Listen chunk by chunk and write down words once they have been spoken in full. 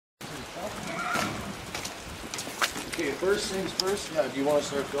first things first. Yeah, do you want to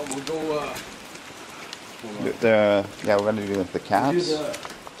start filming? We'll go. Yeah, we're gonna do the cats. Do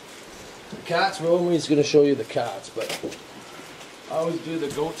the cats. Romy's gonna show you the cats, but I always do the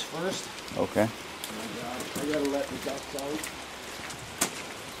goats first. Okay. I gotta let the ducks out.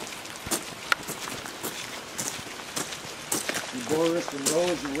 Boris and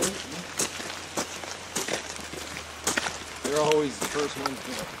Rose and Winston. They're always the first ones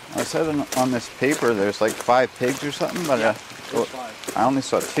there. I said on this paper there's like 5 pigs or something, but yeah, there's 5. I only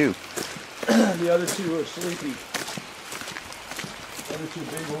saw 2. The other 2 are sleepy. The other 2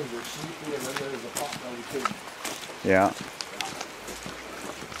 big ones are sleepy, and then there's a pot-belly pig. Yeah.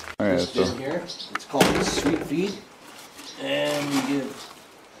 Okay, This bin here, it's called sweet feed, and we give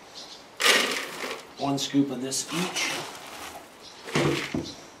 1 scoop of this each.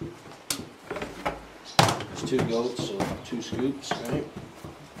 There's 2 goats, so 2 scoops, right?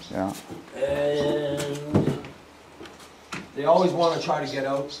 Yeah. And they always want to try to get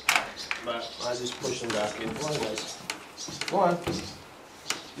out, but I just push them back in. Come on, guys. Go on.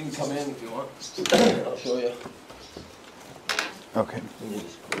 You can come in if you want. I'll show you. Okay. And you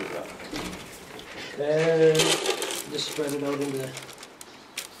just put it up. And just spread it out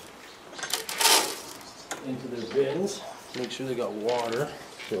into their bins. Make sure they got water.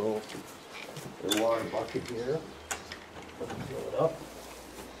 So the water bucket here. Fill it up.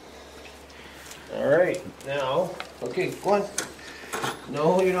 Alright, now, okay, go on.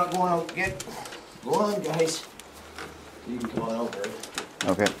 No, you're not going out. Go on, guys. You can come on out there.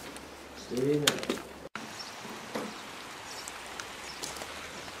 Okay. Stay in there.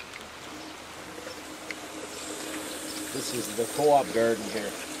 This is the co-op garden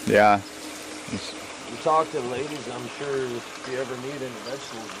here. Yeah. You talk to the ladies, I'm sure if you ever need any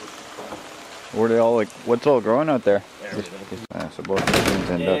vegetables. Were they all like, what's all growing out there? Everything. So both chickens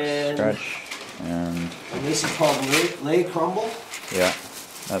and ducks scratch. And this is called lay crumble. Yeah.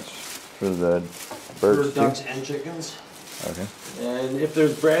 That's for the birds for ducks and chickens. Okay. And if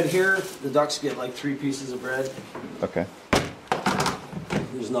there's bread here, the ducks get like 3 pieces of bread. Okay.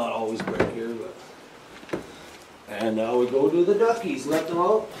 There's not always bread here, but. And now we go to the duckies. Let them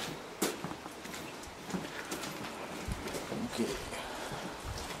out. Okay.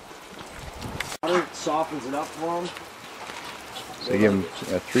 Water softens it up for them. So you give them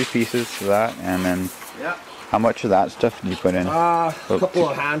 3 pieces of that, and then yeah. How much of that stuff do you put in? A couple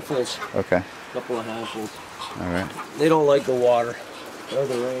of handfuls. Okay. A couple of handfuls. All right. They don't like the water or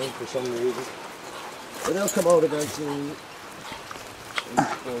the rain for some reason. But they'll come out eventually. And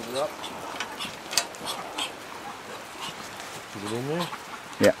close it up. Is it in there?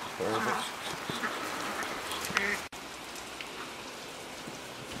 Yeah. Perfect.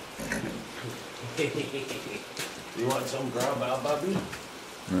 You want some grub out, Bobby?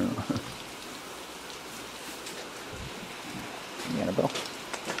 No. Annabelle.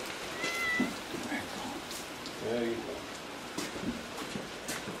 There you go.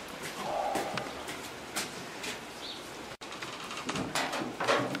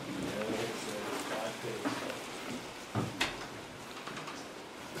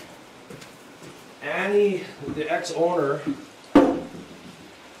 Annie, the ex-owner,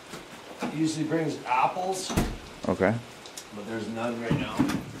 usually brings apples. Okay. But there's none right now.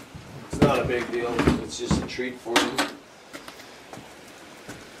 It's not a big deal. It's just a treat for you.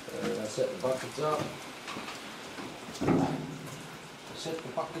 I set the buckets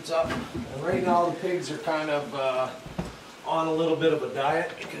up. And right now the pigs are kind of on a little bit of a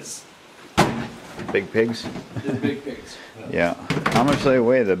diet because Big pigs? they're big pigs. Yeah. How much do they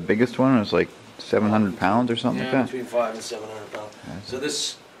weigh? The biggest one was like 700 pounds or something like that? Between 500 and 700 pounds. So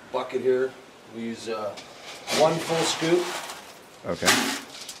this bucket here, we use 1 full scoop. Okay.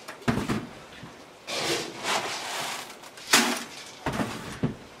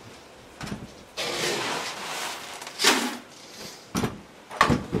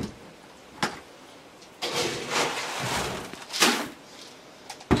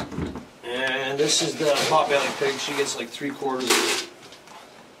 And this is the pot-belly pig. She gets like 3/4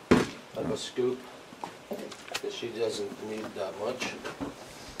 of a scoop. She doesn't need that much.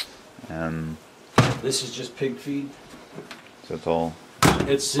 This is just pig feed. So it's all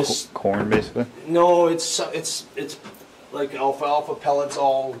It's just corn basically? no. It's like alfalfa pellets.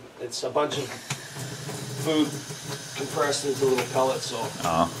 It's a bunch of food compressed into little pellets. So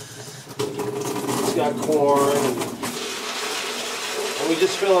it's got corn, and we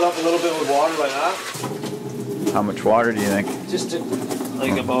just fill it up a little bit with water like that. How much water do you think? Just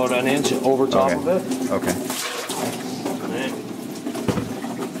like about an inch over top of it. Okay.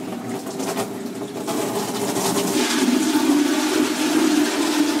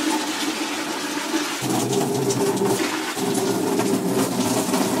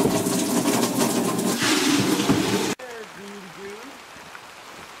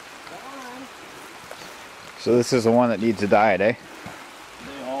 So this is the one that needs a diet, eh?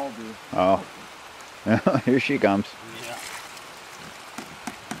 They all do. Oh. Here she comes. Yeah.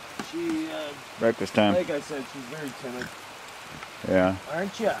 She, Breakfast time. like I said, she's very timid. Yeah.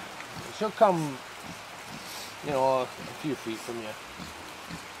 Aren't you? She'll come, you know, a few feet from you.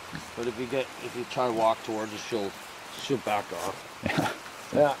 But if you try to walk towards her, she'll back off.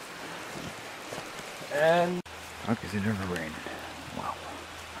 Yeah. Yeah. And How is it never rain? Wow.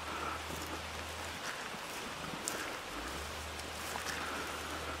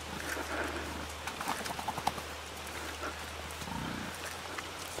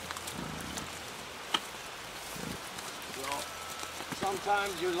 well,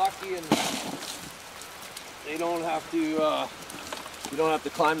 sometimes you're lucky and they don't have to. You don't have to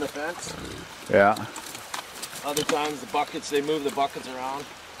climb the fence. Yeah. Other times they move the buckets around.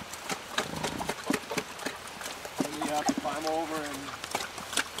 And you have to climb over and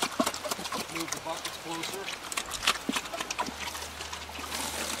move the buckets closer.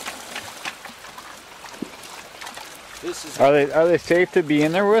 This is. Are they safe to be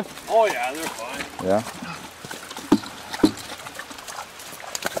in there with? Oh yeah, they're fine. Yeah.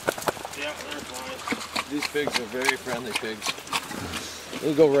 Yeah, they're fine. These pigs are very friendly pigs.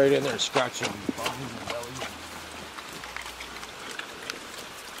 They go right in there and scratch them.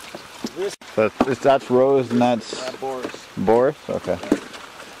 So that's Rose and that's Boris. Boris? Okay.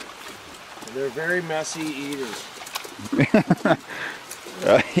 They're very messy eaters.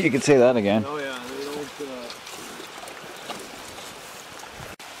 You could say that again. Oh yeah, they don't.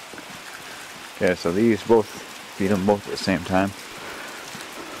 Yeah, so these both feed them both at the same time.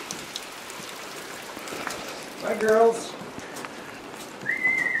 Hi girls.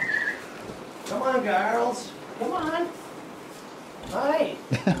 Come on girls. Come on. Hi.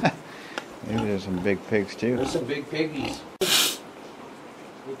 Maybe there's some big pigs too. There's some big piggies.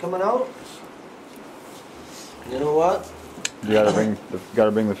 You coming out? You know what? You gotta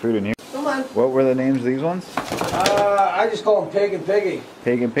bring the food in here. Come on. What were the names of these ones? I just call them Pig and Piggy.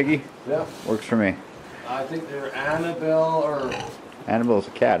 Pig and Piggy? Yeah. Works for me. I think they're Annabelle or... Annabelle's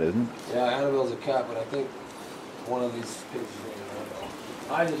a cat, isn't it? Yeah, Annabelle's a cat, but I think one of these pigs is named Annabelle.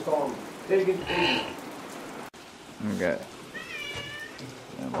 I just call them Pig and Piggy. Okay.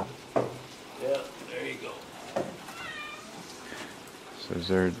 Annabelle. Yeah, there you go. So is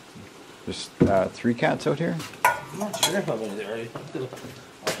there just 3 cats out here? I'm not sure if I'm in there. I'll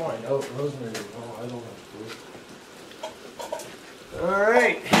find out. Rosemary, no, I don't have to. All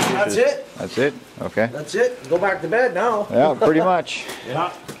right, that's it. That's it? Okay. That's it. Go back to bed now. Yeah, pretty much.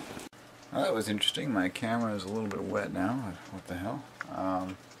 Yeah. Well, that was interesting. My camera is a little bit wet now. What the hell?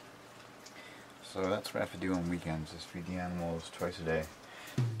 So that's what I have to do on weekends, is feed the animals twice a day.